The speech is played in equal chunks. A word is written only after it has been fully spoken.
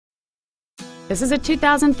This is a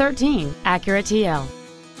 2013 Acura TL.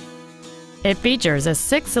 It features a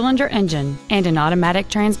 6-cylinder engine and an automatic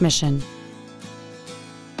transmission.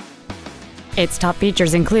 Its top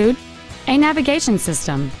features include a navigation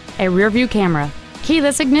system, a rear-view camera,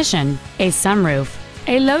 keyless ignition, a sunroof,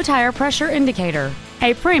 a low tire pressure indicator,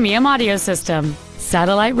 a premium audio system,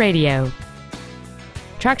 satellite radio,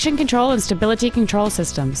 traction control and stability control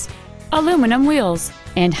systems, aluminum wheels,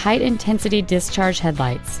 and high-intensity discharge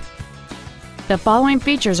headlights. The following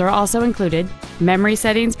features are also included: memory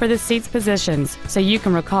settings for the seat's positions so you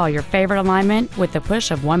can recall your favorite alignment with the push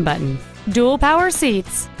of one button, dual power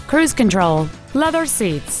seats, cruise control, leather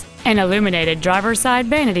seats, an illuminated driver's side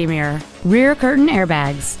vanity mirror, rear curtain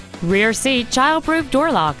airbags, rear seat child-proof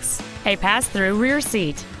door locks, a pass-through rear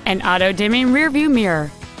seat, an auto-dimming rear-view mirror,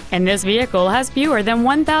 and this vehicle has fewer than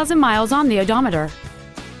 1,000 miles on the odometer.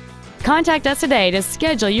 Contact us today to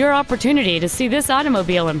schedule your opportunity to see this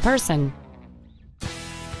automobile in person.